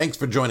Thanks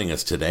for joining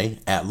us today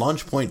at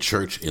Launch Point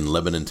Church in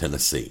Lebanon,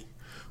 Tennessee.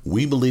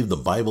 We believe the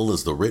Bible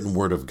is the written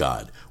word of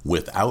God,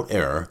 without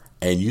error,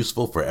 and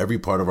useful for every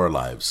part of our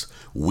lives.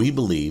 We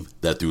believe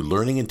that through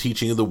learning and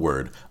teaching of the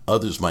word,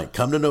 others might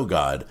come to know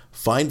God,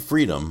 find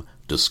freedom,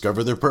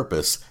 discover their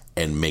purpose,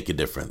 and make a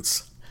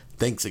difference.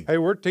 Thanks again. Hey,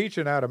 we're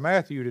teaching out of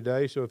Matthew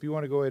today, so if you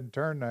want to go ahead and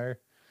turn there,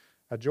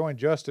 I joined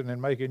Justin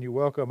in making you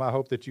welcome. I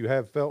hope that you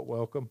have felt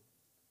welcome.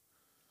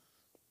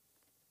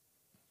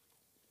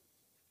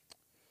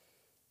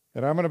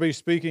 And I'm going to be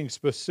speaking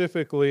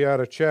specifically out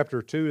of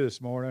chapter 2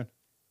 this morning.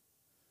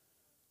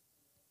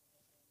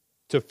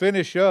 To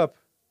finish up,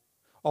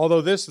 although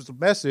this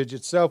message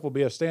itself will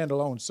be a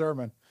standalone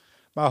sermon,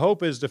 my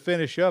hope is to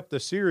finish up the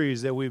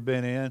series that we've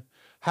been in.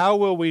 How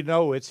will we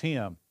know it's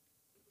Him?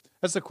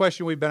 That's the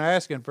question we've been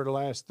asking for the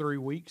last 3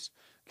 weeks,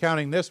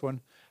 counting this one.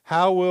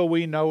 How will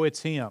we know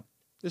it's Him?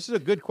 This is a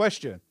good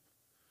question.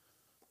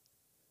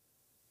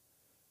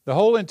 The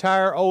whole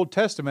entire Old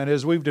Testament,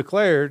 as we've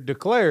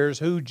declares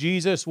who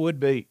Jesus would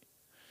be.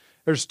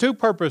 There's two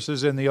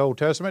purposes in the Old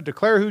Testament: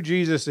 declare who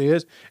Jesus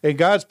is and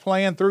God's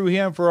plan through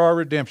Him for our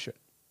redemption.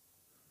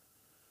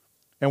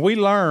 And we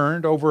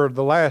learned over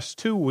the last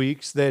 2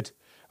 weeks that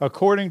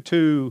according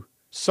to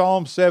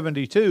Psalm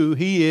 72,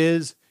 He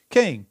is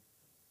King.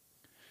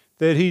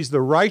 That He's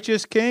the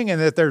righteous King and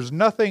that there's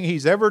nothing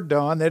He's ever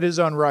done that is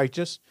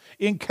unrighteous,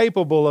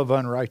 incapable of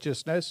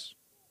unrighteousness.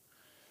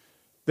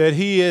 That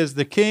He is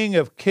the King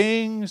of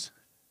kings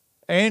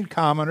and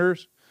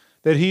commoners,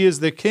 that He is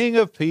the King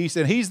of peace,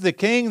 and He's the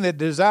King that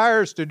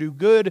desires to do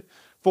good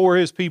for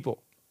His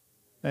people.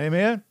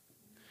 Amen?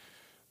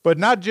 But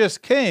not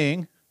just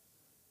King,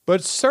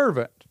 but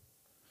servant.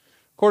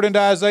 According to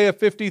Isaiah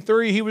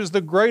 53, He was the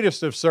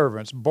greatest of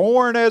servants,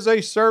 born as a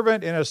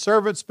servant in a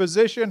servant's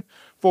position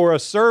for a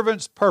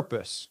servant's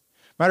purpose.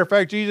 Matter of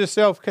fact, Jesus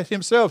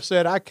Himself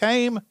said, I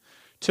came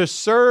to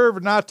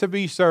serve, not to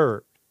be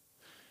served.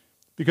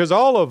 Because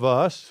all of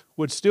us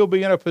would still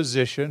be in a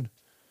position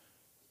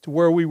to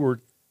where we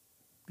were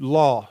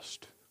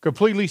lost,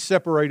 completely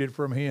separated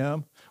from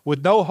Him,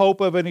 with no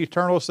hope of an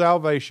eternal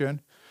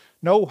salvation,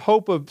 no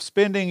hope of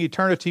spending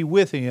eternity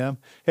with Him,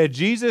 had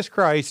Jesus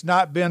Christ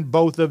not been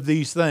both of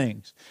these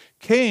things.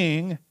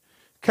 King,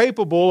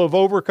 capable of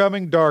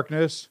overcoming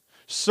darkness,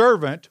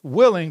 servant,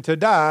 willing to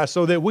die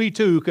so that we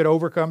too could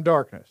overcome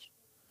darkness.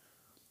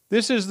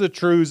 This is the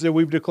truths that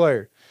we've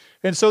declared.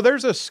 And so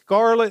there's a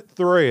scarlet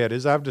thread,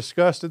 as I've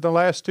discussed in the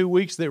last 2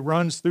 weeks, that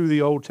runs through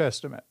the Old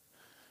Testament.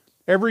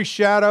 Every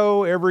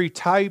shadow, every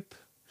type,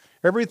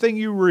 everything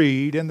you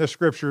read in the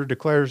Scripture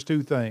declares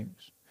two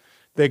things.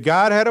 That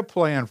God had a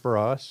plan for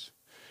us,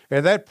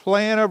 and that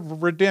plan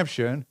of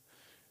redemption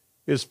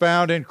is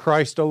found in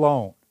Christ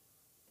alone.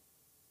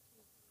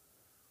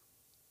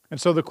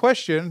 And so the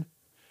question,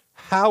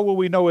 how will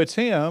we know it's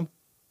Him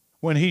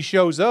when He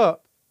shows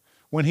up,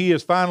 when He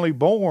is finally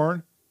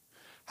born?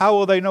 How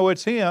will they know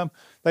it's Him?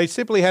 They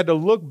simply had to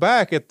look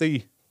back at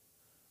the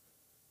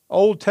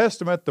Old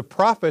Testament, the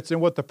prophets, and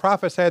what the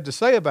prophets had to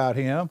say about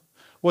Him,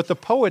 what the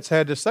poets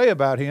had to say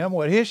about Him,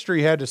 what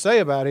history had to say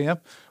about Him,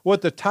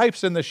 what the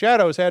types and the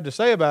shadows had to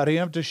say about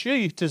Him, to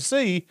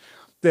see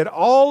that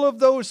all of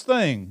those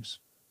things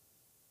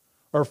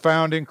are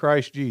found in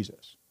Christ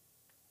Jesus.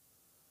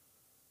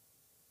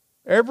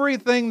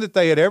 Everything that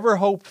they had ever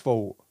hoped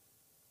for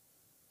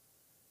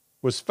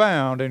was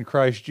found in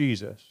Christ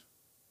Jesus,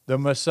 the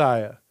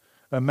Messiah,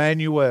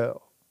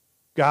 Emmanuel,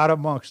 God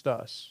amongst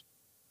us.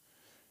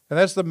 And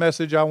that's the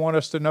message I want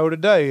us to know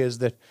today, is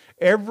that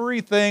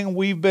everything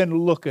we've been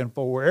looking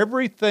for,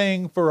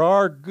 everything for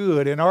our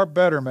good and our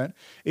betterment,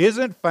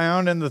 isn't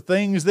found in the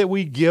things that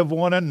we give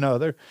one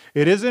another.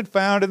 It isn't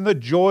found in the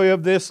joy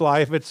of this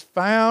life. It's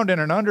found in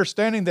an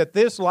understanding that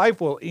this life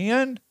will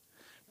end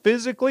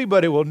physically,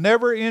 but it will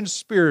never end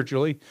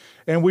spiritually,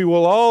 and we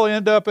will all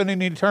end up in an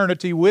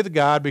eternity with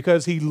God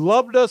because He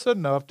loved us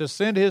enough to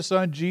send His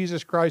Son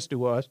Jesus Christ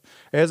to us,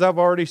 as I've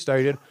already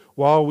stated,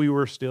 while we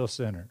were still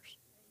sinners.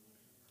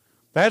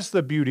 That's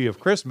the beauty of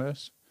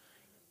Christmas.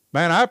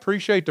 Man, I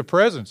appreciate the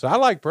presents. I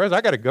like presents. I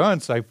got a gun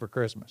saved for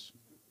Christmas.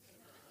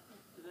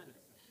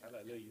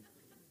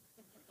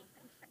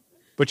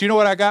 But you know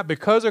what I got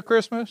because of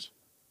Christmas?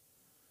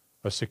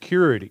 A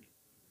security.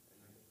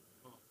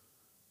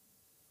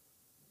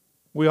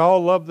 We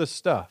all love the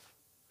stuff.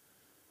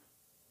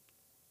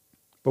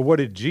 But what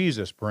did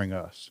Jesus bring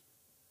us?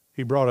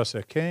 He brought us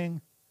a king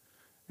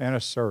and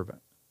a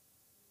servant.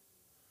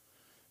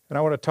 And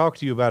I want to talk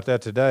to you about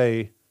that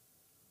today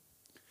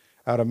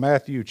out of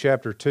Matthew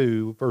chapter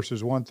 2,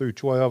 verses 1 through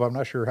 12. I'm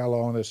not sure how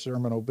long this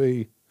sermon will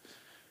be,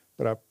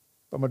 but I'm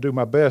going to do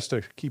my best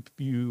to keep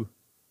you,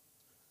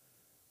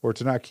 or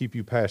to not keep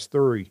you past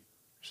 3.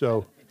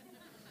 So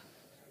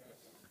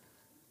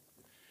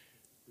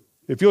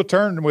if you'll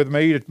turn with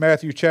me to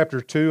Matthew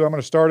chapter 2, I'm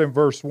going to start in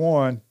verse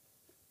 1.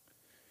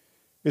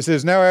 It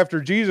says, Now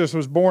after Jesus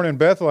was born in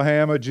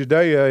Bethlehem of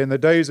Judea in the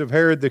days of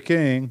Herod the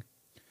king,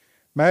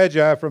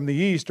 Magi from the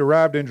east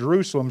arrived in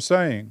Jerusalem,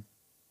 saying,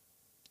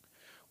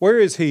 Where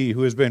is he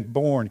who has been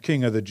born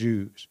King of the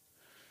Jews?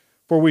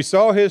 For we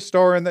saw his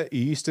star in the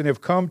east and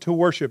have come to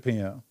worship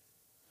him.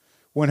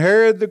 When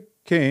Herod the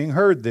king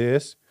heard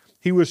this,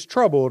 he was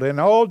troubled, and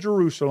all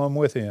Jerusalem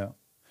with him.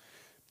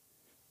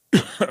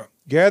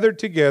 Gathered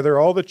together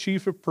all the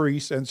chief of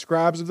priests and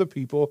scribes of the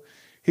people,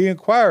 he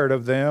inquired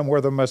of them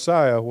where the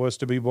Messiah was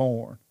to be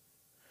born.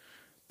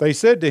 They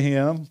said to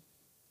him,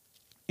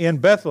 in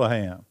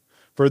Bethlehem,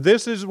 for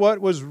this is what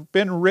was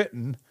been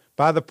written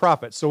by the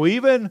prophet. So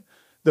even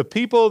the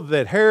people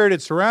that Herod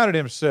had surrounded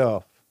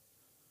himself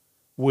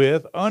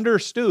with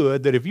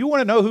understood that if you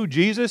want to know who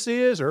Jesus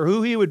is or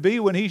who he would be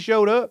when he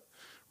showed up,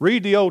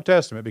 read the Old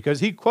Testament,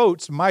 because he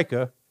quotes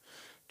Micah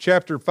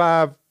chapter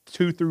 5,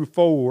 2 through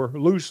 4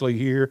 loosely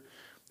here.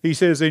 He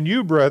says, and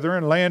you,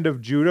 brethren, land of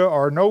Judah,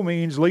 are no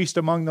means least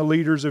among the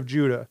leaders of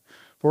Judah.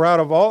 For out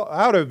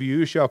of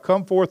you shall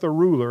come forth a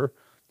ruler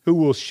who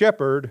will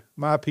shepherd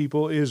my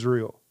people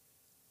Israel.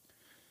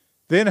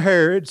 Then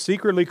Herod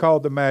secretly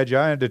called the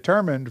Magi and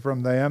determined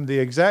from them the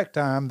exact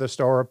time the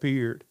star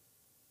appeared.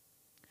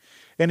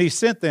 And he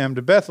sent them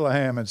to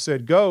Bethlehem and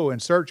said, go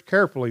and search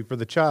carefully for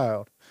the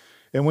child.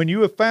 And when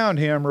you have found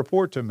him,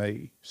 report to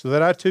me, so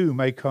that I too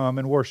may come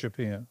and worship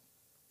him.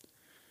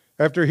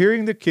 After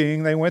hearing the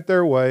king, they went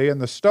their way, and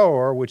the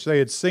star, which they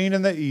had seen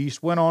in the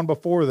east, went on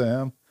before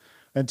them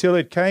until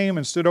it came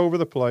and stood over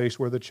the place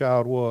where the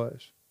child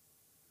was.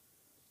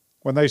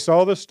 When they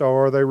saw the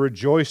star, they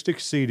rejoiced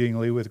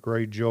exceedingly with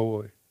great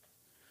joy.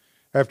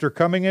 After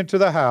coming into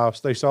the house,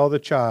 they saw the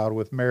child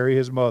with Mary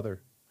his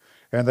mother,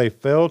 and they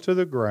fell to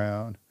the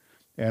ground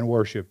and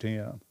worshipped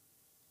him.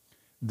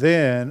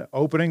 Then,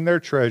 opening their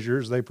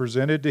treasures, they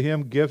presented to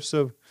him gifts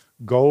of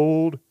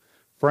gold,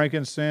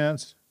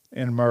 frankincense,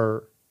 and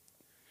myrrh.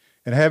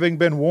 And having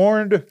been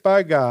warned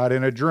by God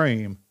in a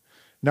dream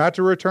not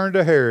to return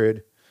to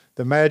Herod,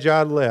 the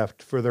Magi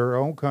left for their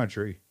own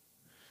country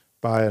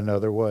by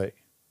another way.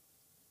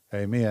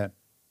 Amen.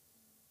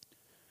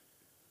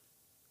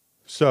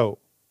 So,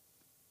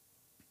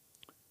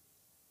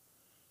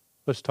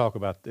 let's talk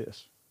about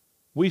this.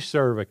 We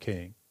serve a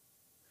king.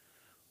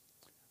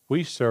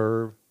 We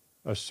serve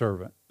a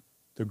servant,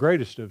 the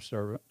greatest of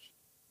servants.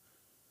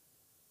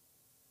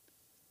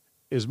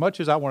 As much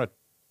as I want to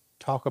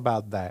talk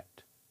about that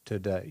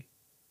today,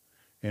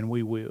 and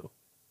we will,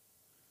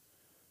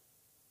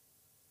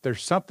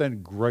 there's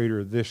something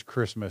greater this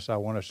Christmas I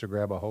want us to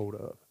grab a hold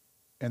of,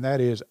 and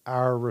that is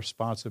our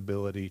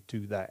responsibility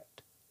to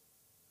that.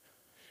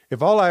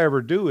 If all I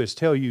ever do is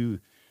tell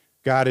you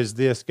God is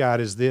this, God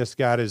is this,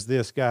 God is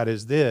this, God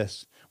is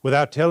this,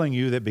 without telling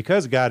you that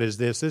because God is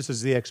this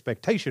is the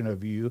expectation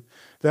of you,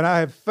 then I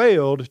have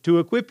failed to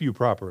equip you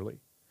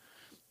properly.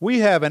 We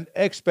have an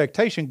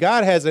expectation.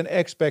 God has an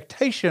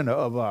expectation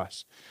of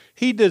us.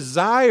 He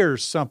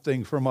desires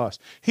something from us.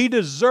 He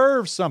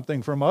deserves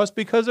something from us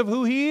because of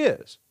who he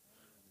is.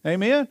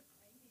 Amen?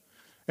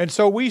 And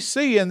so we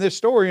see in this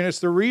story, and it's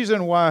the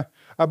reason why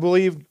I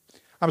believe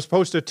I'm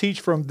supposed to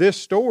teach from this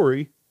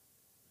story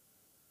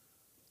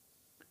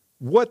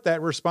what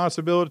that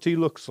responsibility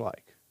looks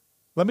like.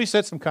 Let me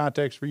set some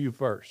context for you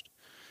first.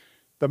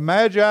 The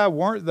Magi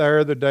weren't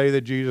there the day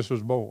that Jesus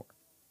was born.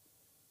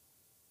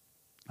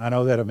 I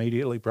know that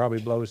immediately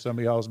probably blows some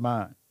of y'all's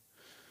mind.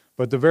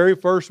 But the very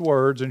first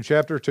words in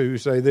chapter 2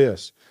 say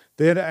this: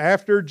 Then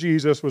after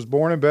Jesus was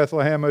born in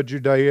Bethlehem of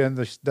Judea in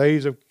the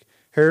days of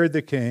Herod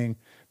the king,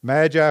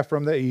 Magi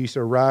from the east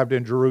arrived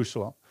in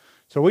Jerusalem.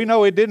 So we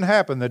know it didn't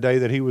happen the day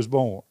that he was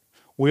born.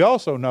 We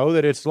also know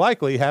that it's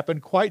likely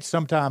happened quite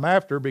some time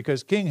after,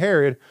 because King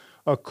Herod,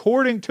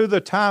 according to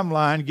the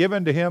timeline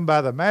given to him by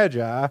the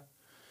Magi,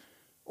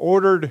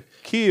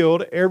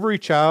 killed every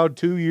child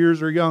 2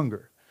 years or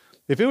younger.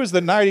 If it was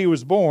the night he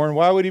was born,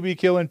 why would he be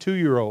killing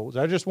 2-year-olds?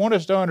 I just want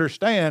us to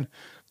understand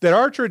that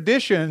our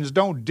traditions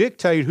don't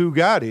dictate who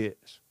God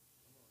is.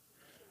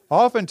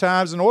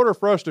 Oftentimes, in order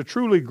for us to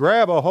truly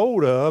grab a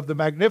hold of the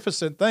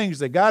magnificent things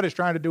that God is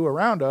trying to do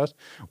around us,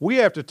 we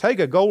have to take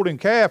a golden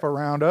calf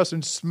around us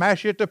and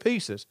smash it to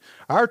pieces.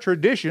 Our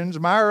traditions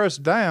mire us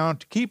down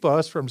to keep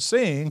us from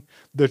seeing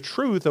the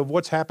truth of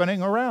what's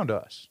happening around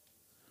us.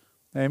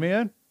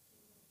 Amen?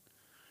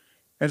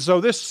 And so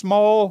this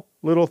small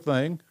little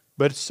thing,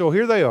 but so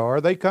here they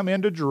are. They come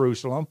into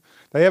Jerusalem.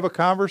 They have a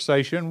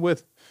conversation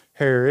with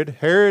Herod.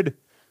 Herod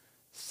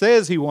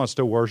says he wants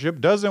to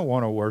worship, doesn't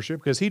want to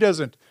worship, because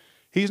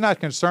he's not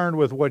concerned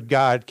with what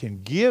God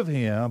can give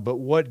him, but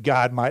what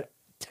God might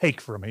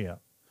take from him.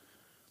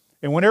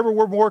 And whenever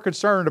we're more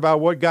concerned about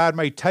what God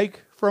may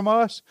take from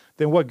us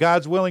than what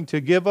God's willing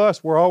to give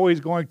us, we're always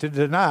going to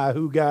deny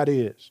who God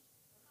is.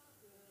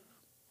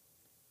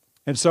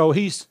 And so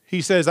he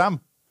says,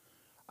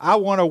 I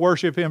want to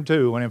worship him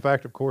too. And in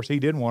fact, of course, he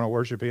didn't want to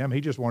worship him.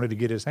 He just wanted to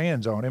get his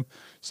hands on him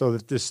so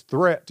that this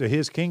threat to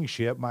his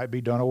kingship might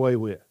be done away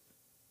with.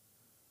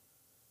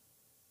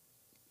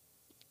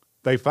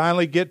 They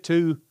finally get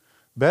to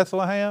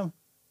Bethlehem,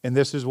 and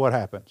this is what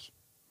happens.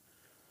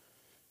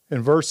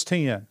 In verse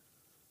 10,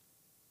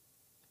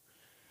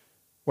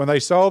 when they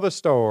saw the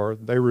star,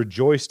 they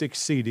rejoiced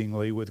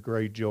exceedingly with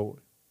great joy.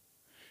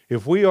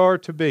 If we are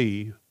to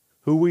be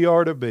who we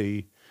are to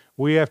be,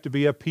 We have to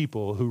be a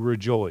people who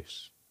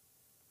rejoice.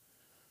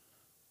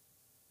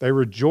 They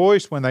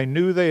rejoiced when they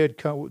knew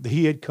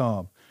he had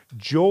come.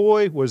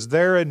 Joy was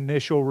their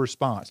initial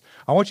response.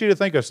 I want you to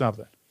think of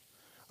something.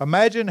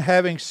 Imagine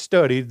having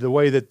studied the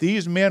way that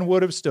these men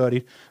would have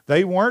studied.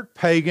 They weren't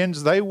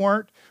pagans. They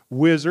weren't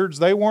wizards.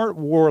 They weren't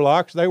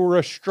warlocks. They were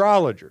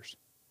astrologers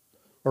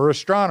or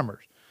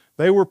astronomers.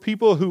 They were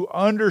people who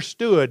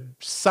understood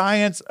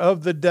science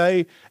of the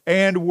day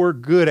and were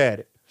good at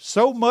it.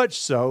 So much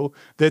so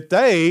that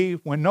they,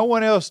 when no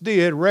one else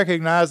did,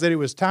 recognized that it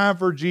was time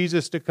for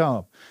Jesus to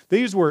come.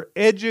 These were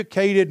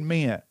educated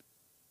men.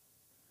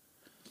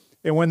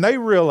 And when they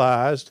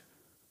realized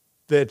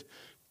that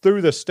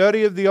through the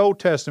study of the Old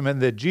Testament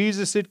that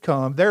Jesus had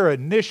come, their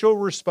initial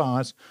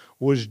response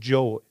was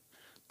joy.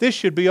 This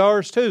should be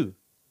ours too.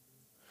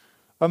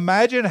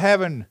 Imagine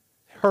having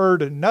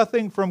heard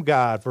nothing from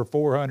God for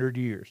 400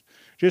 years.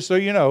 Just so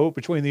you know,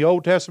 between the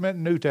Old Testament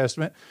and New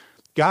Testament,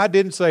 God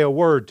didn't say a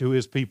word to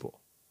his people.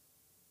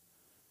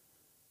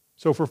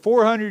 So for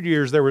 400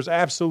 years, there was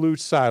absolute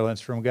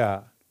silence from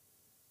God.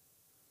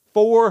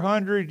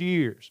 400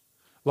 years.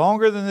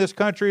 Longer than this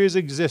country has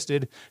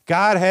existed,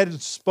 God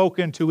hadn't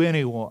spoken to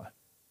anyone.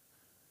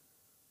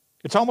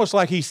 It's almost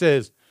like he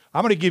says,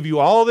 I'm going to give you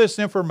all this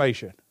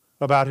information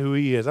about who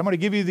he is. I'm going to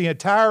give you the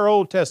entire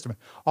Old Testament,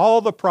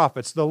 all the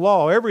prophets, the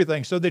law,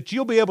 everything, so that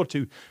you'll be able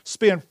to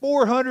spend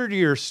 400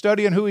 years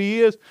studying who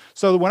he is,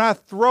 so that when I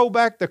throw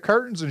back the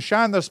curtains and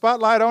shine the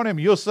spotlight on him,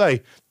 you'll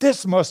say,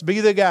 this must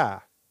be the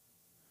guy.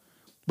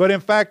 But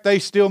in fact, they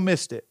still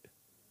missed it.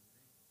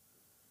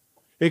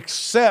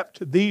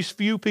 Except these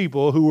few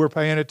people who were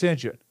paying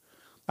attention.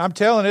 I'm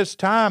telling you, it's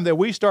time that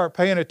we start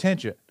paying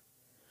attention.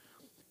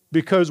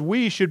 Because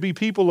we should be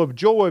people of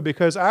joy,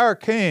 because our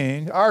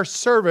king, our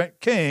servant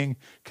king,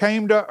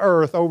 came to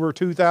earth over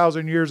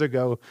 2,000 years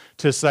ago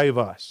to save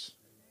us.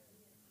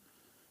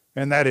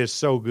 And that is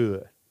so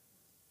good.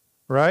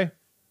 Right?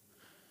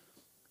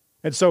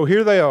 And so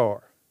here they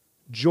are,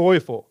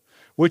 joyful,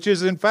 which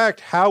is in fact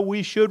how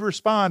we should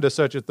respond to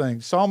such a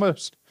thing.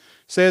 Psalmist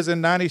says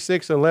in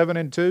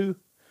 96:11-2,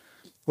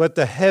 let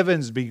the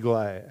heavens be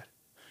glad,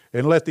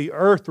 and let the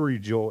earth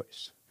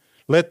rejoice.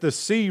 Let the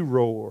sea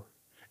roar,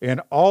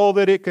 and all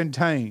that it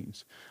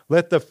contains.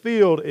 Let the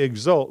field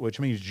exult, which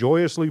means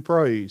joyously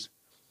praise,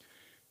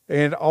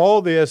 and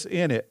all this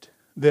in it.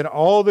 Then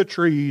all the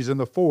trees in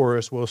the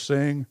forest will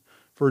sing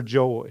for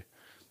joy.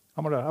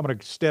 I'm gonna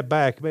step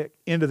back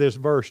into this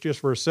verse just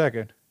for a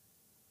second.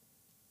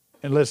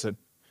 And listen,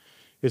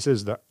 it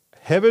says the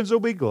heavens will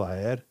be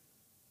glad,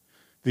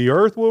 the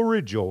earth will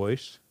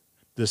rejoice,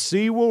 the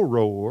sea will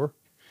roar,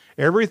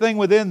 everything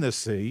within the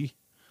sea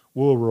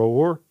will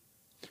roar,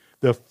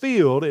 the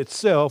field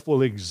itself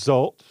will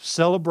exult,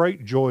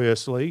 celebrate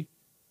joyously,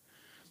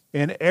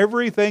 and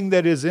everything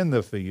that is in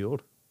the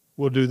field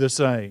will do the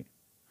same.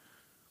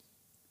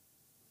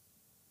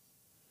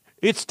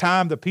 It's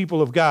time the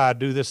people of God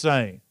do the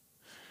same.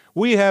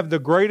 We have the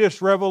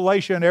greatest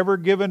revelation ever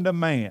given to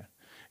man,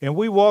 and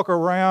we walk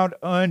around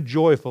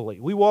unjoyfully.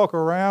 We walk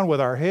around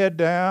with our head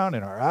down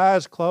and our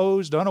eyes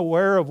closed,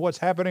 unaware of what's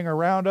happening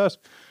around us,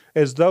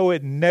 as though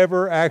it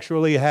never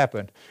actually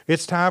happened.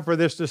 It's time for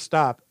this to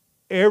stop.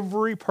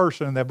 Every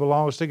person that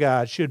belongs to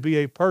God should be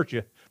a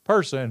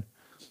person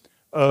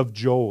of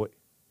joy.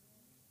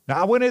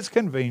 Not when it's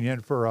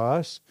convenient for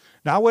us,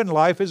 not when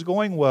life is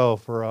going well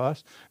for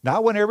us,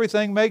 not when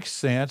everything makes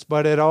sense,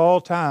 but at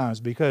all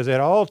times, because at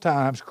all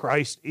times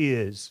Christ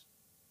is.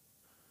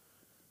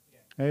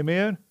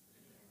 Amen?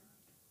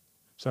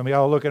 Some of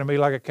y'all looking at me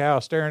like a cow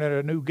staring at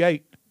a new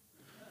gate.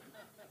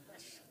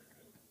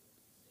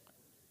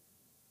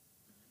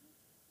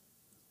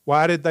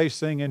 Why did they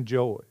sing in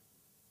joy?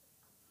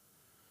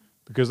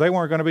 Because they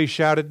weren't going to be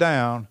shouted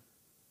down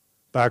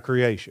by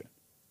creation.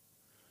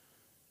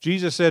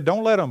 Jesus said,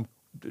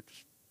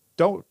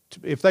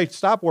 if they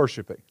stop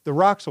worshiping, the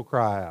rocks will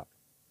cry out.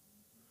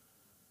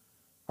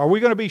 Are we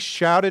going to be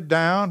shouted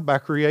down by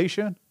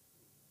creation?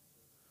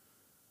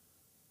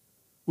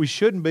 We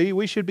shouldn't be.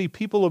 We should be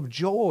people of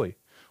joy,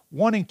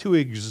 wanting to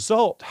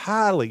exult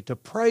highly, to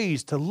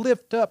praise, to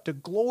lift up, to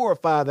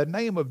glorify the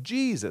name of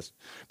Jesus,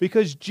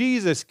 because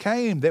Jesus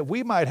came that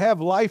we might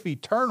have life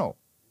eternal.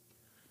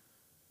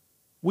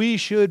 We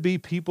should be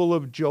people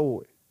of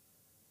joy.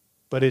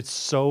 But it's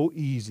so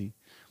easy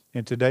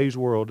in today's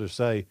world to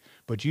say,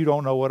 but you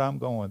don't know what I'm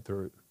going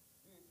through.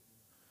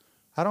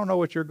 I don't know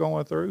what you're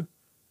going through.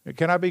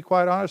 Can I be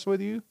quite honest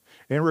with you?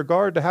 In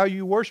regard to how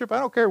you worship, I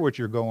don't care what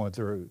you're going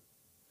through.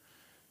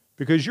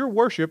 Because your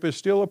worship is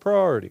still a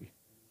priority.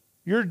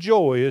 Your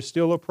joy is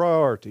still a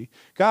priority.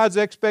 God's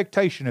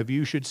expectation of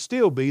you should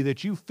still be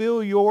that you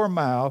fill your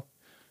mouth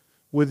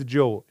with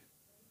joy.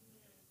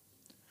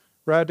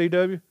 Right,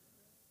 D.W.?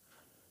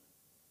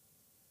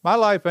 My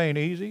life ain't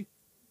easy,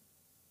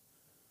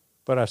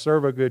 but I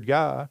serve a good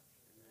God.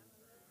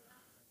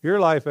 Your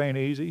life ain't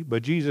easy,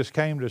 but Jesus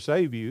came to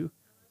save you.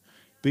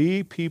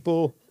 Be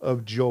people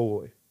of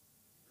joy.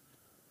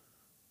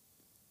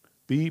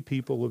 Be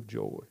people of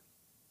joy.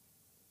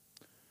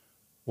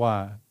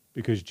 Why?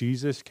 Because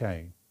Jesus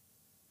came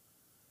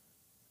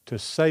to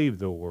save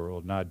the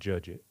world, not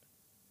judge it.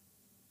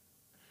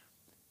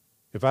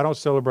 If I don't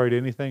celebrate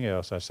anything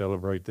else, I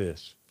celebrate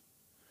this,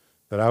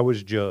 that I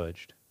was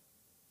judged,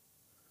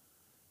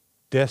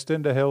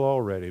 destined to hell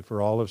already,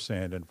 for all have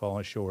sinned and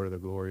fallen short of the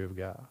glory of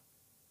God.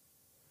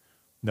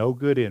 No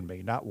good in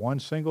me, not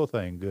one single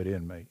thing good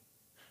in me,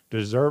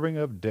 deserving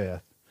of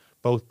death,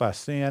 both by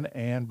sin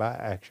and by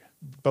action,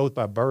 both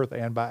by birth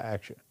and by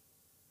action.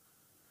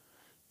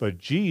 But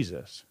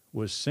Jesus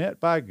was sent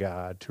by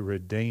God to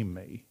redeem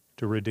me,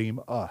 to redeem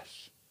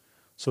us,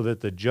 so that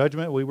the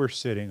judgment we were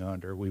sitting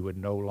under, we would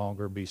no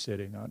longer be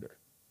sitting under.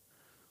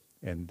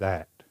 And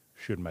that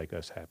should make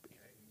us happy.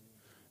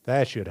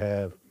 That should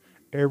have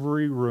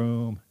every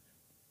room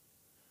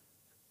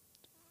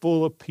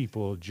full of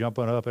people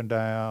jumping up and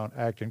down,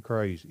 acting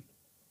crazy.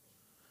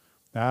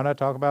 Now, I'm not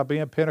talking about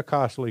being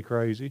Pentecostally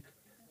crazy,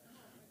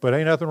 but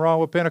ain't nothing wrong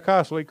with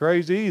Pentecostally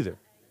crazy either.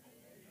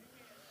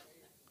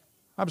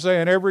 I'm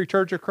saying every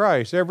Church of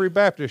Christ, every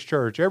Baptist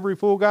church, every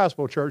full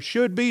gospel church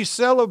should be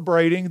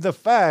celebrating the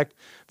fact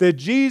that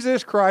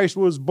Jesus Christ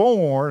was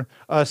born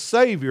a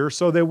Savior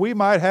so that we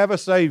might have a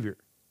Savior.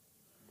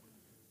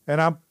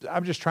 And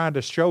I'm just trying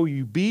to show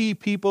you, be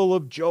people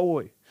of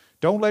joy.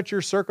 Don't let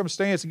your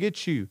circumstance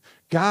get you.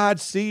 God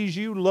sees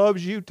you,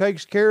 loves you,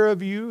 takes care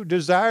of you,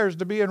 desires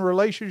to be in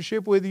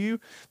relationship with you.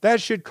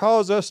 That should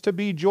cause us to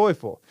be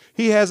joyful.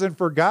 He hasn't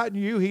forgotten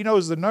you. He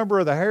knows the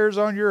number of the hairs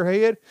on your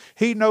head.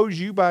 He knows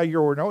you by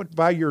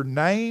your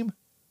name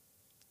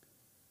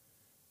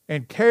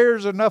and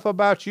cares enough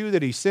about you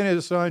that he sent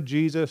his son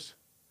Jesus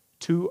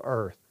to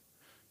earth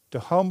to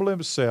humble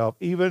himself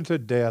even to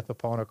death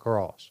upon a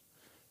cross.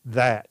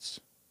 That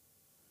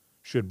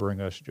should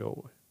bring us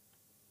joy.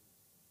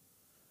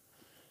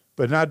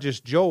 But not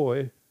just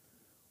joy,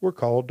 we're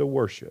called to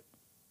worship.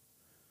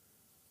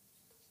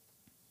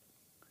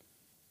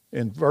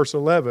 In verse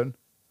 11,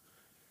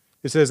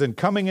 it says, "And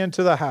coming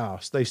into the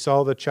house, they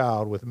saw the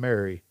child with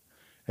Mary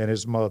and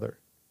his mother,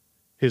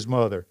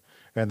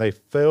 and they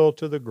fell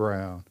to the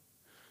ground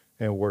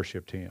and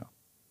worshiped him."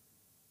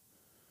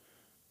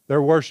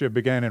 Their worship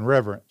began in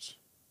reverence.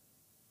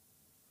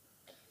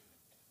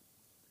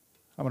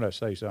 I'm going to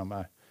say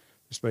something.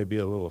 This may be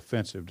a little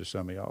offensive to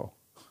some of y'all,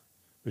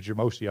 but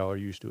most of y'all are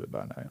used to it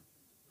by now.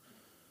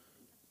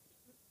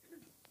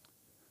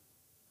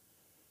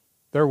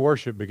 Their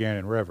worship began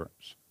in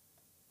reverence,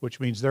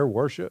 which means their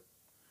worship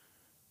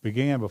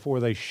began before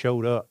they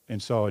showed up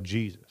and saw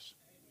Jesus.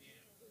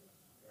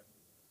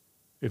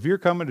 If you're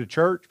coming to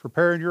church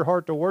preparing your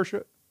heart to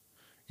worship,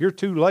 you're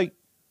too late.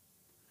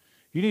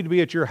 You need to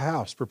be at your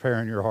house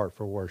preparing your heart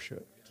for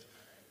worship.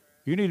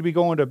 You need to be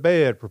going to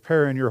bed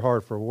preparing your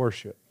heart for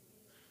worship.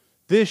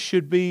 This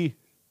should be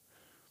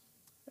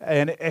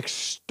an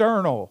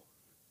external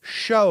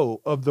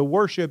show of the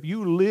worship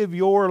you live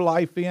your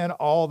life in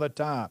all the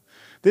time.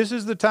 This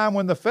is the time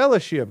when the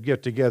fellowship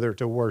get together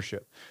to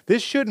worship.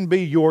 This shouldn't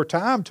be your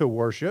time to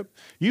worship.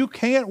 You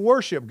can't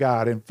worship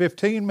God in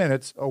 15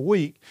 minutes a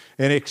week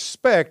and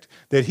expect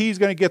that he's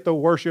going to get the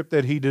worship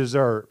that he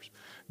deserves.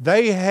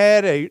 They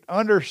had an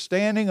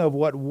understanding of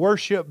what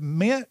worship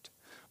meant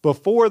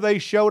before they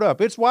showed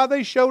up. It's why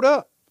they showed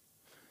up.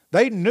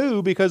 They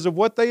knew because of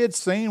what they had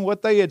seen,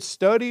 what they had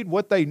studied,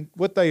 what they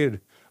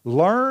had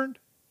learned,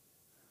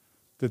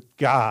 that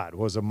God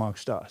was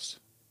amongst us.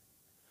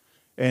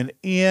 And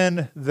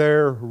in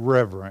their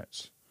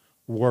reverence,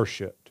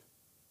 worshiped.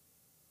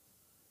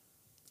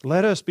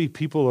 Let us be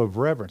people of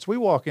reverence. We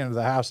walk into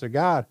the house of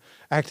God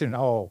acting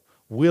all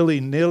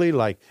willy-nilly,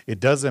 like it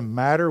doesn't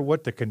matter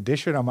what the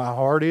condition of my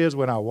heart is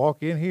when I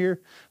walk in here.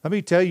 Let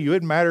me tell you,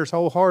 it matters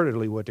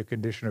wholeheartedly what the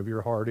condition of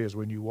your heart is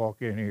when you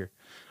walk in here.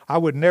 I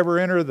would never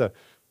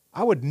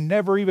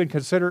even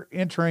consider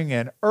entering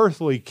an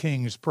earthly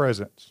king's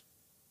presence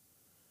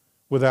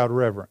without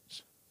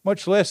reverence,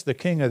 much less the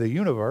king of the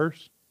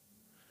universe.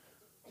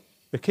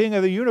 The king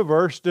of the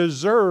universe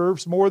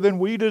deserves more than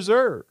we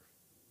deserve.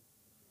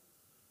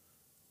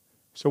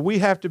 So we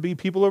have to be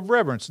people of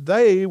reverence.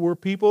 They were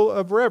people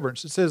of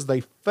reverence. It says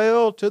they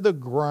fell to the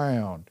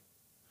ground,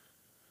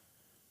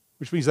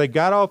 which means they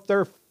got off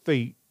their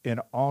feet and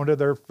onto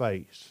their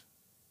face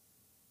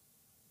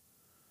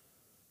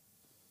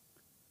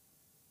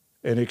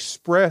and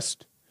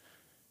expressed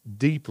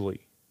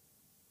deeply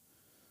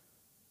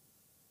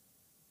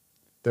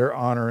their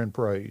honor and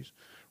praise.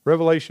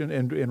 Revelation,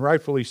 and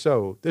rightfully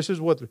so, this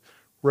is what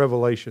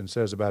Revelation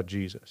says about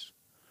Jesus.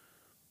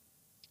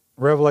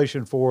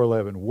 Revelation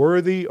 4:11,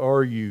 "Worthy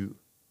are you,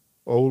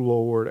 O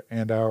Lord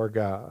and our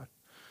God,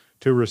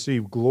 to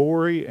receive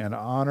glory and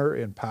honor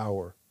and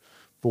power,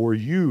 for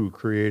you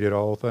created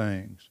all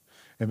things,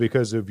 and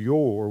because of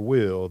your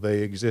will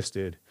they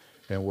existed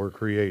and were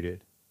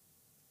created."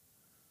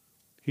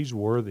 He's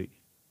worthy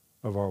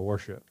of our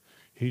worship.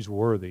 He's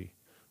worthy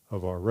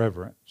of our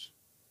reverence.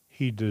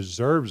 He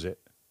deserves it.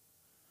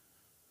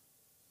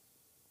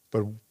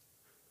 But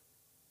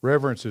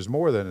reverence is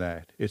more than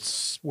that.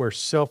 It's where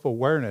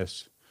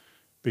self-awareness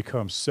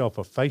becomes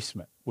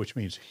self-effacement, which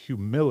means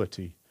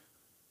humility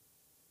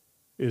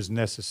is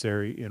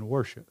necessary in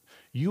worship.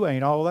 You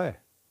ain't all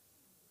that.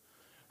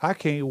 I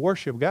can't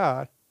worship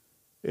God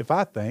if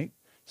I think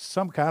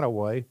some kind of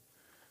way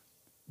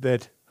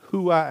that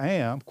who I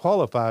am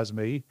qualifies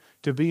me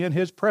to be in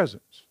his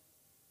presence.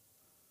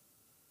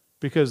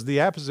 Because the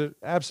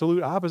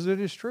absolute opposite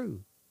is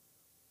true.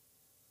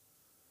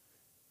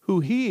 Who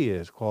he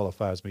is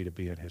qualifies me to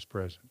be in his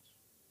presence.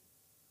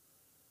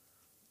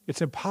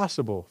 It's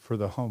impossible for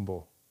the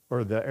humble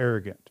or the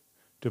arrogant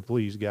to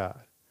please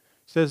God.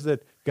 It says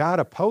that God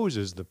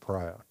opposes the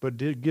proud, but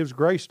gives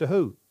grace to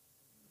who?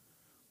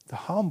 The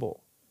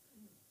humble.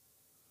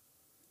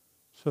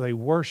 So they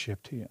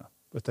worshiped him,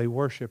 but they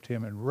worshiped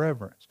him in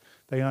reverence.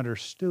 They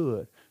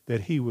understood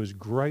that he was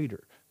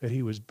greater, that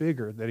he was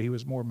bigger, that he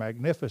was more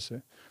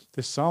magnificent.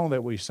 This song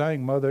that we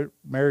sang, Mother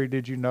Mary,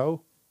 Did You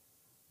Know?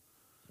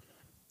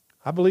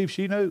 I believe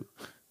she knew.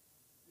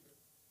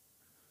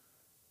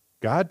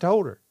 God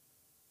told her.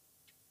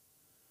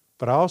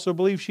 But I also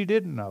believe she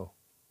didn't know.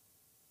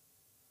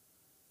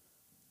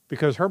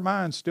 Because her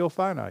mind's still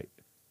finite.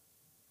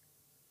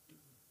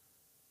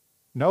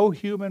 No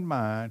human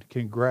mind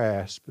can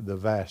grasp the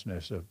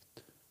vastness of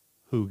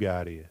who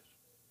God is.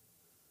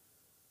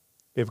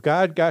 If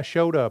God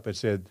showed up and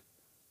said,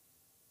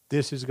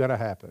 this is going to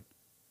happen,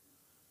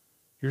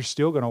 you're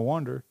still going to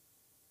wonder,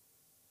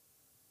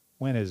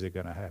 when is it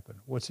going to happen?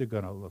 What's it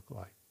going to look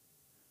like?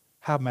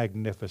 How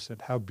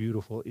magnificent, how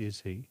beautiful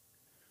is he?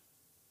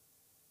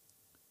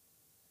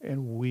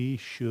 And we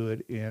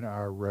should, in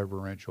our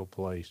reverential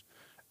place,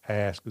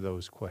 ask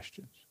those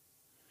questions.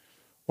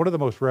 One of the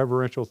most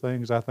reverential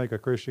things I think a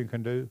Christian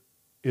can do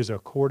is,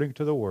 according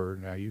to the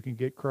Word, now you can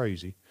get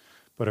crazy,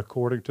 but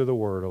according to the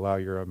Word, allow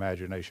your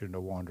imagination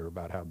to wonder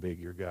about how big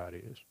your God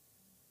is.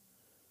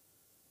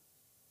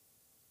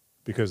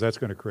 Because that's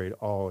going to create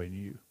awe in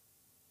you.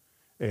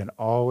 And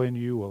awe in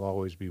you will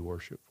always be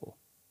worshipful.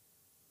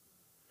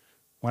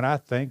 When I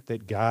think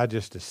that God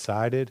just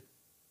decided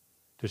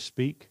to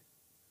speak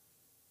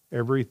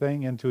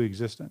everything into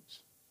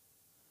existence,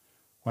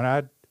 when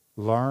I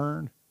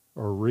learn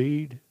or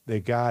read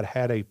that God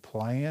had a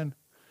plan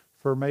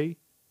for me,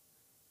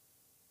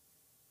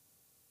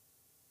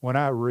 when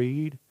I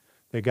read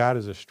that God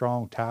is a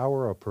strong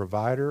tower, a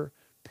provider,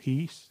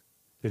 peace,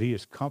 that he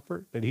is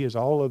comfort, that he is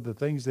all of the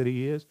things that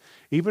he is,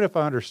 even if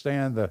I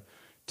understand the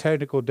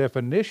technical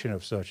definition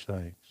of such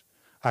things,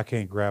 I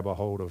can't grab a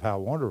hold of how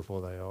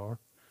wonderful they are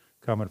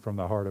coming from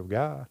the heart of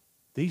God.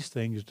 These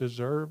things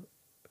deserve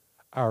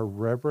our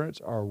reverence,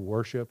 our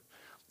worship,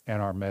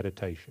 and our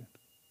meditation.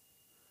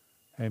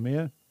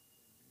 Amen?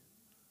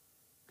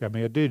 Got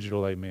me a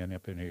digital amen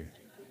up in here.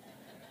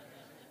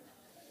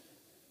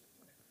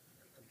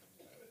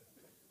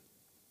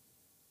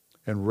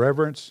 And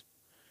reverence,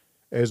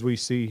 as we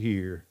see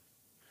here,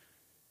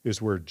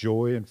 is where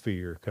joy and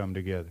fear come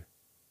together.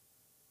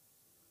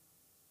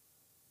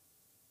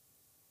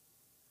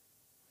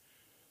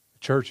 The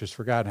church has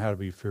forgotten how to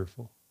be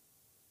fearful.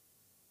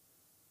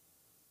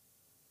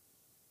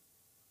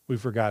 We've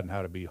forgotten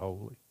how to be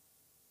holy.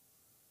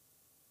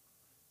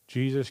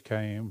 Jesus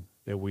came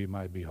that we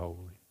might be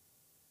holy.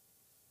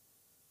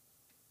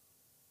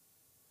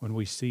 When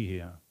we see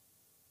him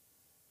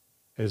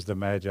as the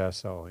Magi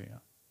saw him,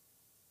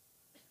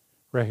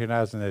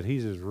 recognizing that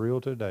he's as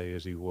real today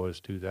as he was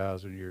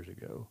 2,000 years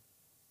ago.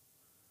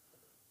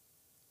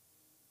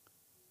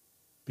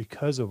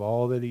 Because of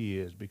all that he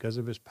is, because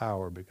of his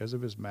power, because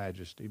of his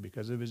majesty,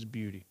 because of his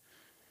beauty,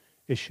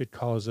 it should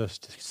cause us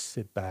to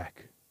sit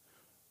back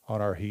on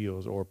our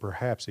heels, or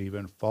perhaps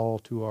even fall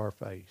to our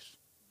face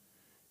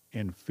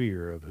in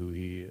fear of who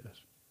he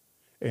is,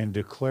 and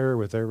declare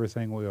with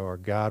everything we are,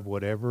 God,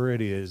 whatever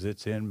it is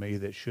that's in me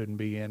that shouldn't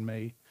be in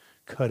me,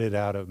 cut it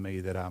out of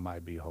me that I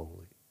might be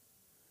holy.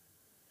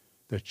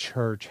 The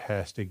church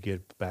has to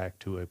get back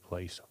to a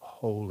place of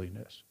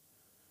holiness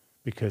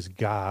because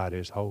God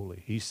is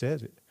holy. He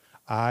says it.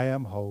 I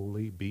am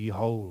holy, be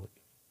holy.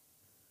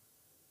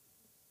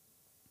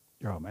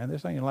 Oh man,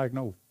 this ain't like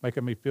no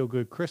making me feel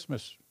good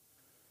Christmas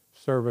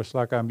service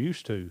like I'm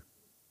used to.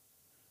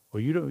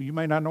 Well, you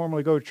may not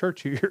normally go to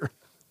church here,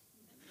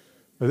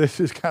 but this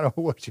is kind of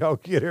what y'all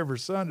get every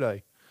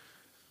Sunday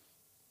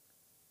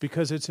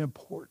because it's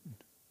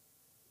important.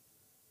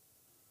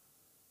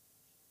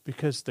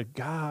 Because the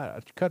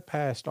God, cut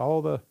past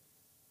all the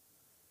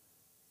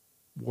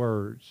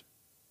words,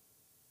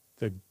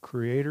 the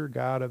creator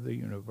God of the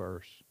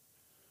universe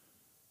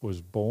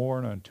was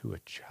born unto a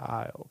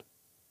child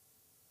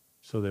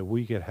so that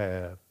we could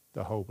have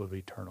the hope of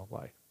eternal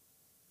life.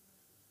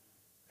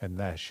 And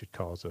that should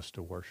cause us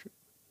to worship.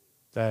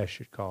 That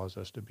should cause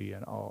us to be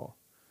in awe.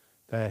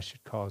 That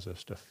should cause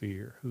us to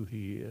fear who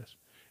he is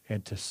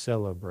and to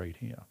celebrate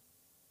him.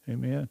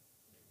 Amen?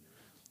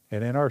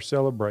 And in our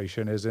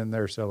celebration, as in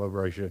their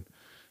celebration,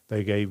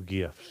 they gave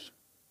gifts.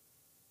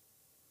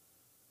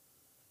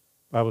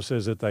 The Bible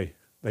says that they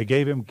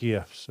gave him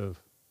gifts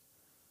of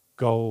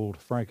gold,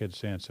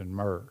 frankincense, and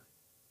myrrh.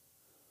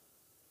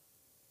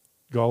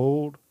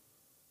 Gold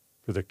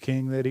for the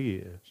king that he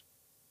is.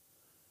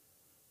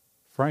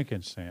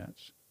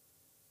 Frankincense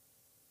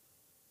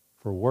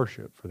for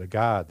worship for the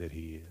God that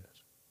he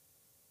is.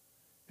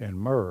 And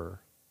myrrh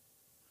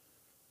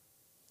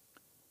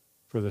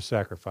for the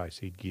sacrifice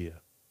he'd give.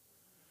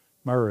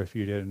 Myrrh, if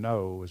you didn't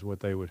know, was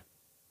what they would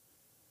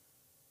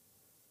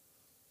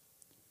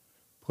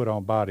put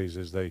on bodies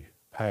as they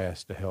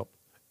passed to help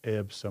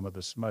ebb some of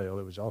the smell.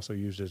 It was also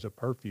used as a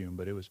perfume,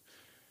 but it was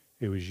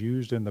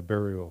used in the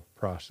burial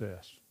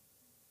process.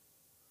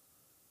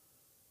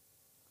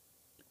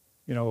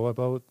 You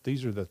know,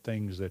 these are the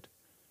things that,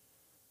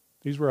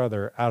 these were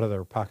out of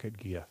their pocket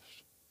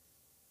gifts.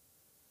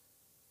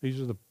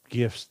 These are the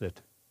gifts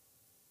that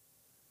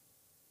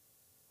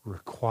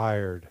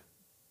required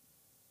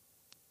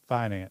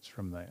finance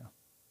from them.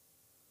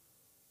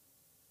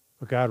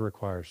 But God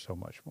requires so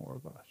much more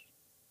of us.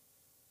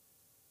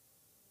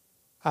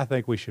 I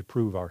think we should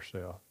prove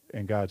ourselves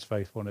in God's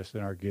faithfulness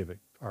in our giving,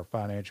 our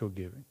financial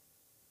giving.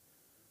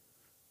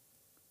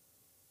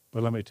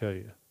 But let me tell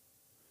you,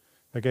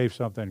 they gave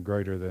something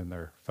greater than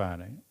their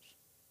finance.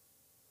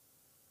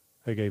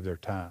 They gave their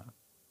time.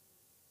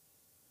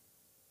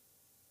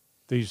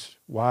 These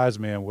wise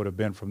men would have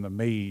been from the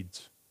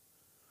Medes,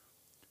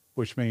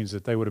 which means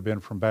that they would have been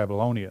from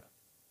Babylonia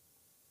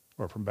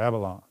or from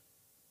Babylon.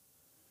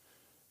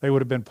 They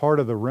would have been part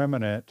of the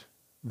remnant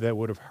that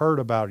would have heard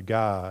about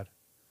God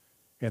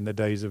in the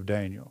days of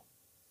Daniel.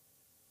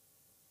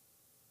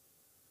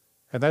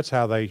 And that's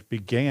how they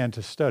began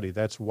to study.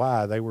 That's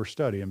why they were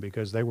studying,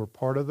 because they were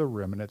part of the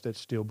remnant that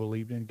still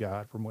believed in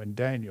God from when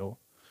Daniel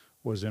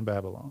was in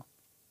Babylon.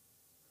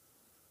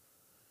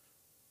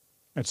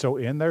 And so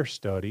in their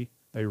study,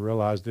 they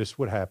realized this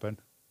would happen.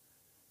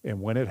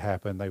 And when it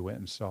happened, they went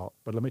and saw it.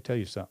 But let me tell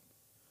you something.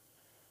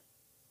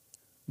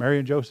 Mary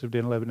and Joseph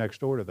didn't live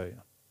next door to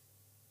them.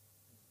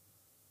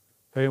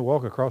 They didn't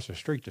walk across the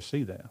street to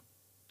see them.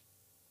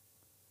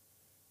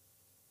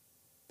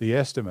 The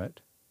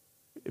estimate,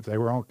 if they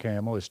were on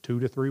camel, is 2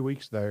 to 3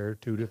 weeks there,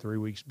 2 to 3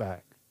 weeks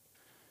back.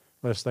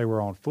 Unless they were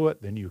on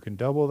foot, then you can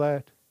double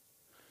that.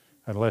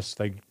 Unless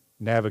they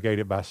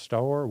navigated by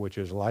star, which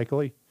is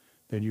likely,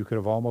 then you could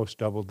have almost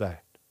doubled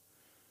that.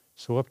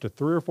 So up to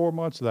 3 or 4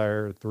 months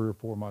there, 3 or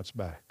 4 months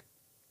back,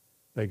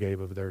 they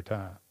gave of their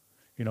time.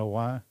 You know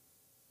why?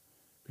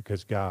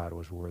 Because God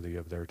was worthy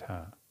of their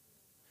time.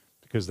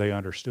 Because they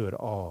understood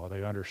awe,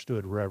 they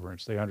understood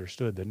reverence, they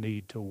understood the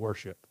need to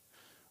worship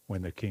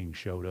when the king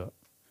showed up.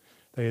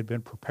 They had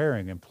been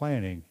preparing and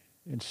planning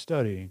and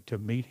studying to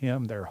meet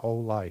him their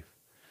whole life.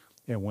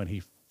 And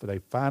when they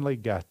finally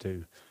got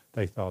to,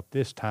 they thought,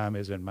 this time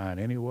isn't mine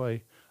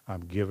anyway.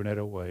 I'm giving it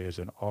away as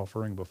an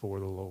offering before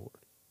the Lord.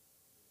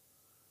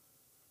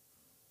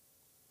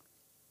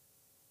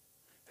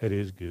 It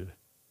is good.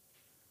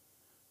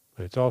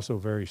 But it's also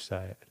very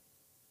sad.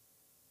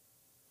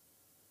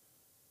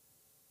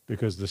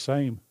 Because the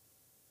same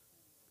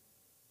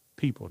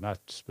people, not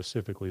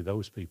specifically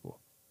those people,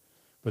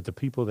 but the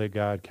people that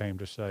God came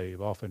to save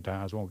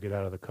oftentimes won't get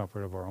out of the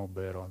comfort of our own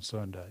bed on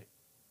Sunday.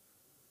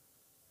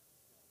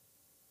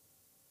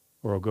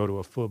 Or will go to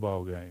a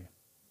football game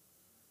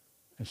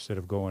instead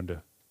of going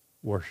to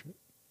worship.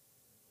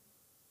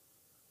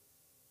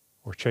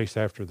 Or chase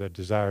after the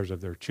desires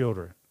of their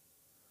children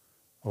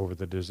over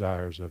the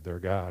desires of their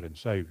God and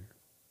Savior.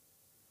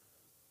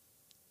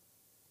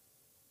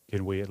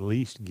 Can we at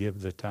least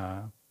give the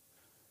time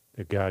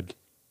that God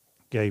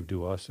gave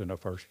to us in the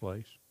first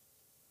place?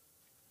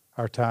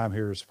 Our time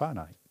here is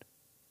finite.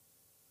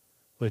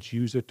 Let's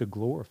use it to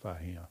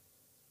glorify him,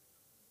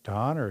 to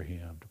honor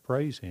him, to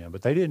praise him.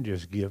 But they didn't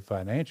just give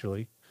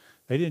financially.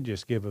 They didn't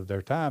just give of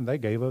their time. They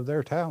gave of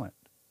their talent.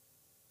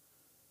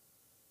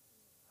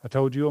 I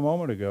told you a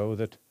moment ago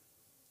that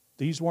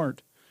these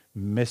weren't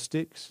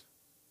mystics.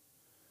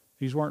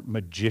 These weren't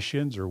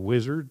magicians or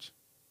wizards.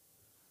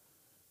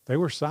 They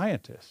were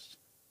scientists.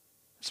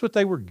 That's what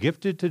they were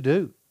gifted to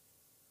do.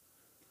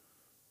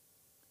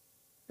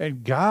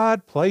 And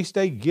God placed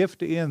a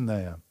gift in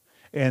them,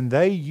 and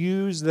they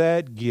used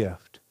that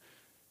gift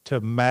to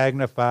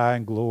magnify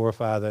and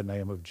glorify the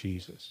name of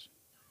Jesus,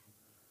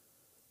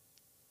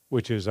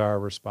 which is our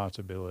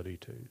responsibility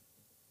too.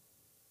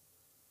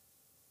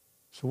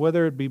 So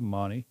whether it be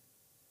money,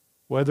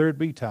 whether it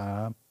be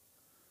time,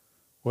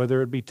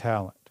 whether it be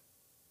talent,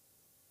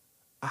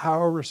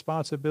 our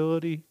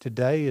responsibility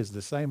today is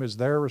the same as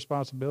their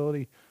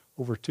responsibility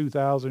over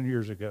 2,000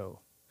 years ago,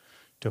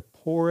 to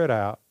pour it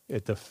out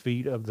at the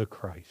feet of the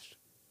Christ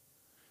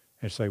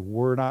and say,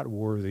 we're not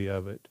worthy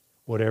of it.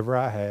 Whatever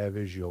I have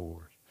is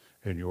yours,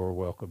 and you're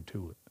welcome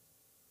to it.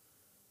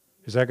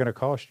 Is that going to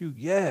cost you?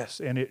 Yes,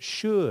 and it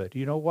should.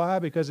 You know why?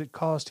 Because it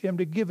cost him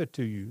to give it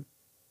to you.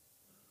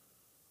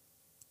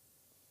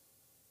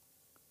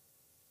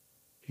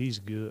 He's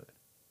good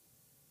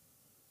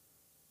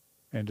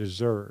and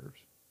deserves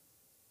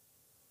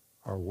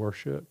our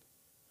worship,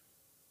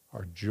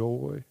 our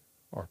joy,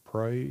 our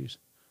praise,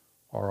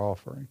 our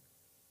offering.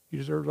 He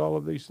deserves all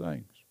of these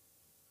things.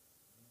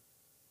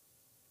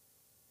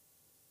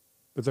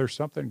 But there's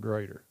something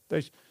greater.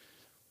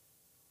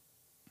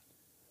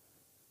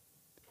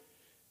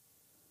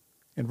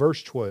 In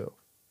verse 12,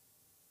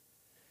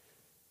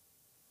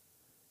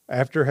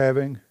 after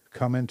having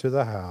come into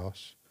the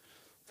house,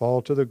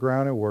 fall to the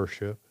ground and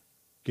worship,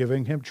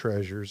 giving him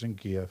treasures and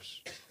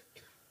gifts.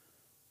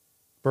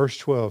 Verse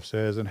 12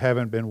 says, and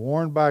having been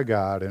warned by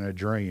God in a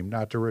dream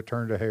not to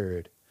return to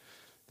Herod,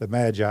 the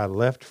Magi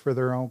left for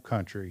their own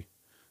country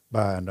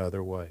by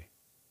another way.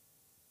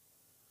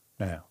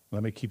 Now,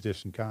 let me keep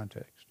this in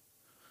context.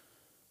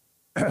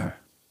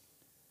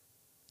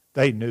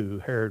 They knew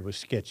Herod was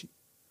sketchy.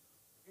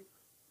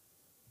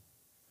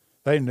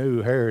 They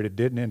knew Herod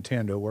didn't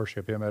intend to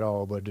worship him at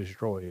all, but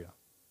destroy him.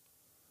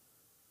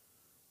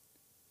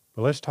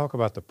 But let's talk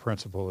about the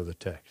principle of the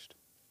text.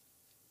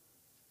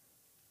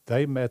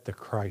 They met the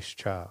Christ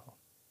child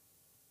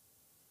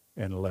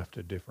and left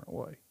a different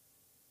way.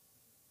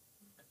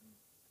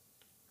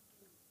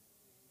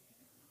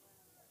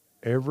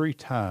 Every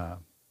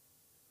time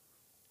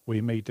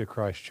we meet the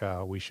Christ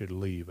child, we should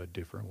leave a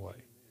different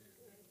way.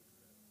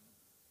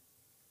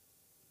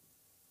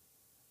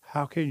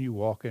 How can you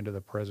walk into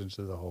the presence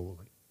of the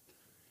holy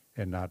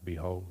and not be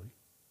holy?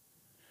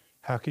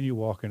 How can you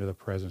walk into the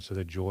presence of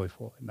the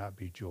joyful and not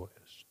be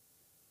joyous?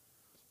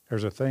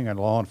 There's a thing in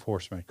law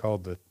enforcement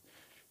called the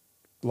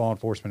law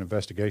enforcement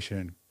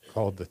investigation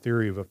called the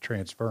theory of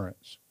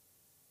transference.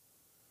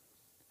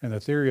 And the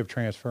theory of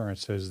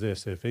transference says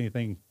this: if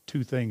anything,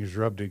 two things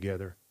rub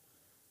together,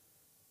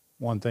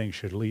 one thing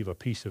should leave a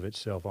piece of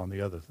itself on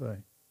the other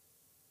thing.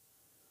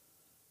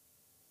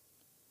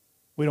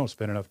 We don't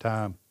spend enough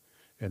time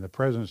in the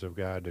presence of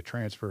God to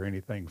transfer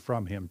anything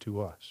from him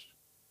to us.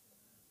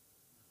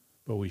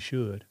 But we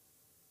should.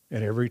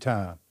 And every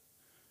time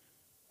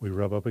we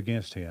rub up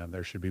against him,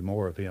 there should be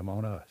more of him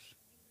on us.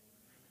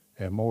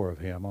 And more of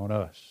him on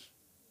us.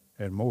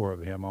 And more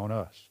of him on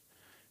us.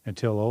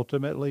 Until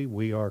ultimately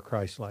we are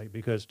Christ-like.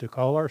 Because to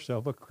call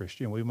ourselves a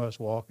Christian, we must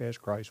walk as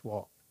Christ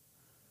walked.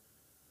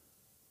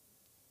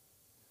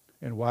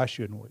 And why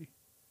shouldn't we?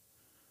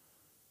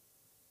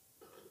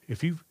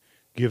 If you've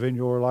given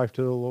your life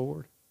to the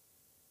Lord,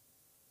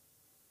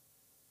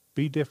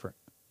 be different.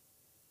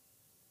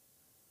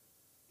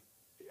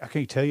 I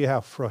can't tell you how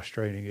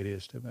frustrating it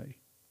is to me.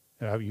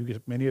 And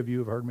many of you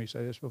have heard me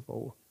say this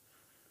before.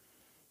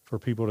 For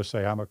people to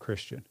say, I'm a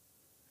Christian,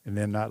 and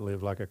then not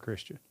live like a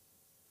Christian.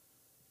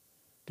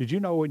 Did you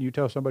know when you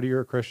tell somebody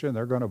you're a Christian,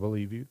 they're going to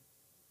believe you?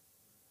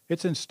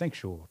 It's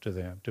instinctual to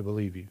them to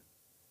believe you.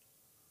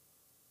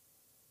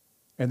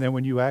 And then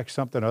when you act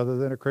something other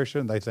than a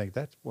Christian, they think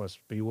that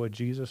must be what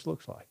Jesus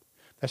looks like.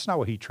 That's not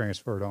what he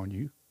transferred on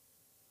you.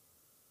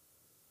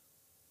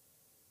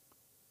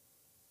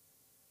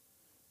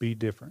 Be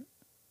different.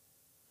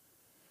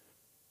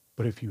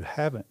 But if you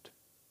haven't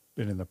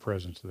been in the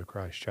presence of the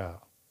Christ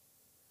child,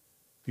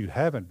 if you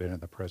haven't been in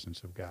the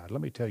presence of God,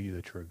 let me tell you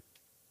the truth.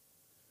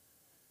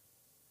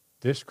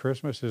 This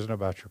Christmas isn't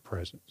about your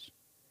presence.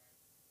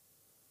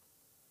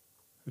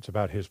 It's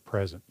about his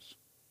presence.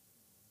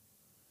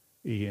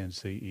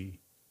 E-N-C-E.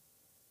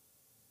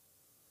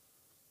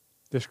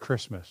 This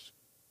Christmas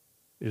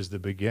is the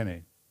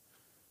beginning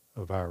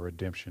of our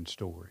redemption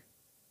story.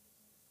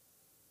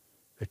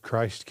 That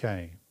Christ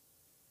came,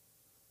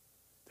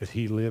 that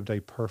he lived a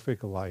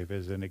perfect life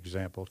as an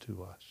example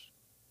to us.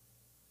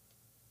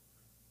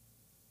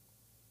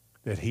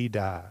 That he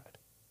died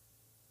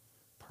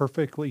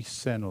perfectly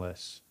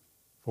sinless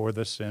for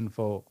the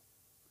sinful,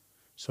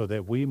 so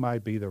that we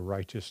might be the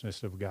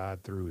righteousness of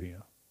God through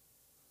him.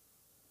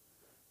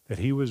 That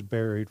he was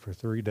buried for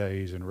 3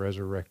 days and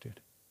resurrected,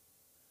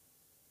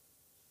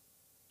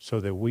 so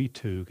that we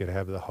too could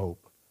have the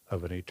hope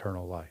of an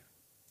eternal life.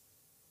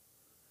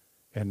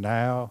 And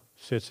now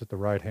sits at the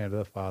right hand of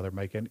the Father,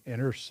 making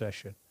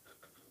intercession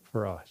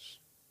for us.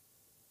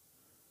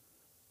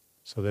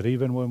 So that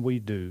even when we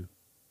do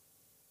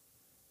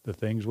the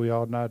things we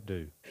ought not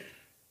do,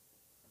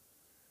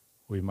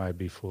 we might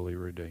be fully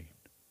redeemed.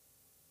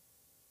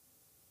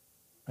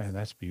 And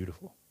that's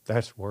beautiful.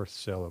 That's worth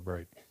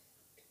celebrating.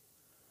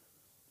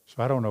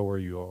 So I don't know where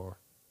you are,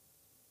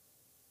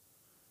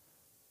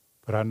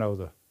 but I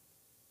know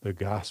the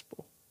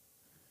gospel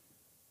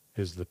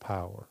is the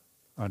power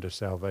unto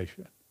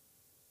salvation.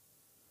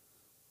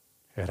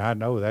 And I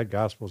know that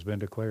gospel's been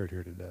declared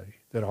here today,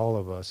 that all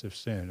of us have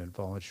sinned and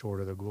fallen short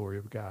of the glory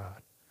of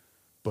God,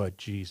 but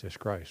Jesus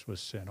Christ was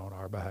sent on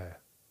our behalf.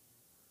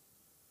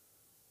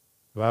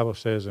 The Bible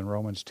says in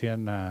Romans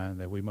 10:9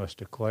 that we must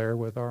declare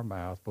with our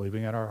mouth,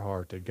 believing in our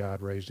heart that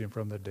God raised him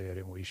from the dead,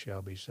 and we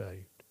shall be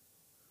saved.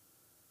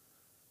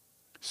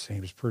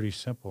 Seems pretty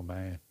simple,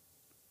 man.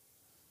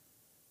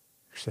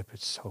 Except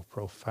it's so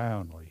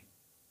profoundly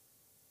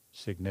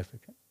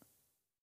significant.